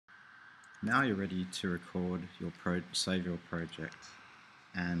Now you're ready to record your save your project,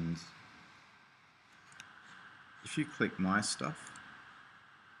 and if you click My Stuff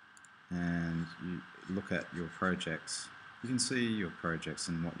and you look at your projects, you can see your projects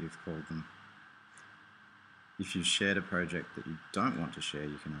and what you've called them. If you've shared a project that you don't want to share,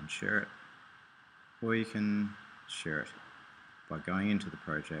 you can unshare it, or you can share it by going into the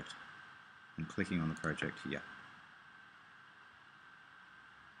project and clicking on the project here.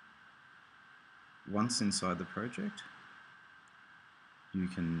 Once inside the project, you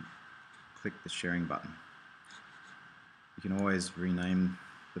can click the sharing button. You can always rename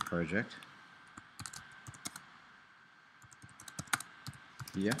the project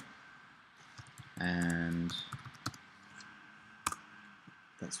here, and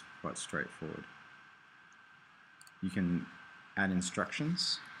that's quite straightforward. You can add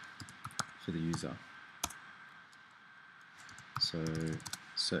instructions for the user, so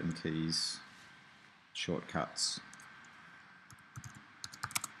certain keys, shortcuts.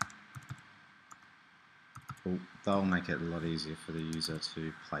 Well, they'll make it a lot easier for the user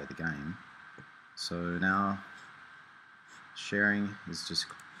to play the game. So now sharing is just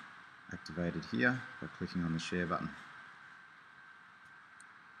activated here by clicking on the share button.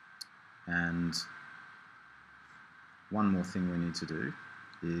 And one more thing we need to do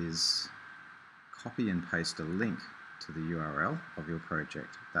is copy and paste a link to the URL of your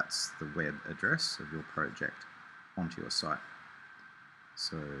project. That's the web address of your project onto your site.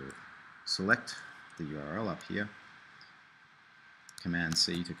 So select the URL up here, Command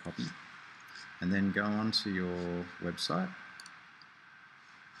C to copy, and then go onto your website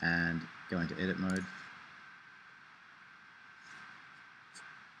and go into edit mode,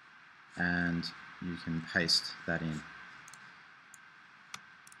 and you can paste that in.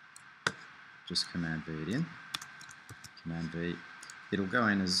 Just Command V it in, Command V. It'll go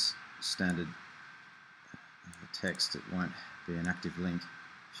in as standard text, it won't be an active link.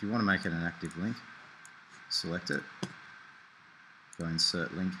 If you want to make it an active link, select it, go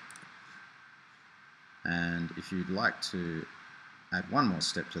insert link, and if you'd like to add one more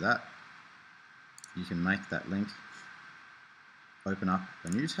step to that, you can make that link open up a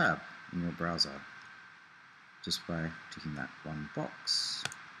new tab in your browser just by ticking that one box.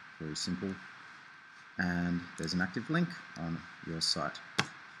 Very simple. And there's an active link on your site.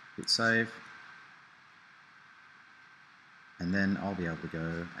 Hit save, and then I'll be able to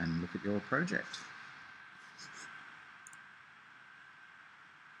go and look at your project.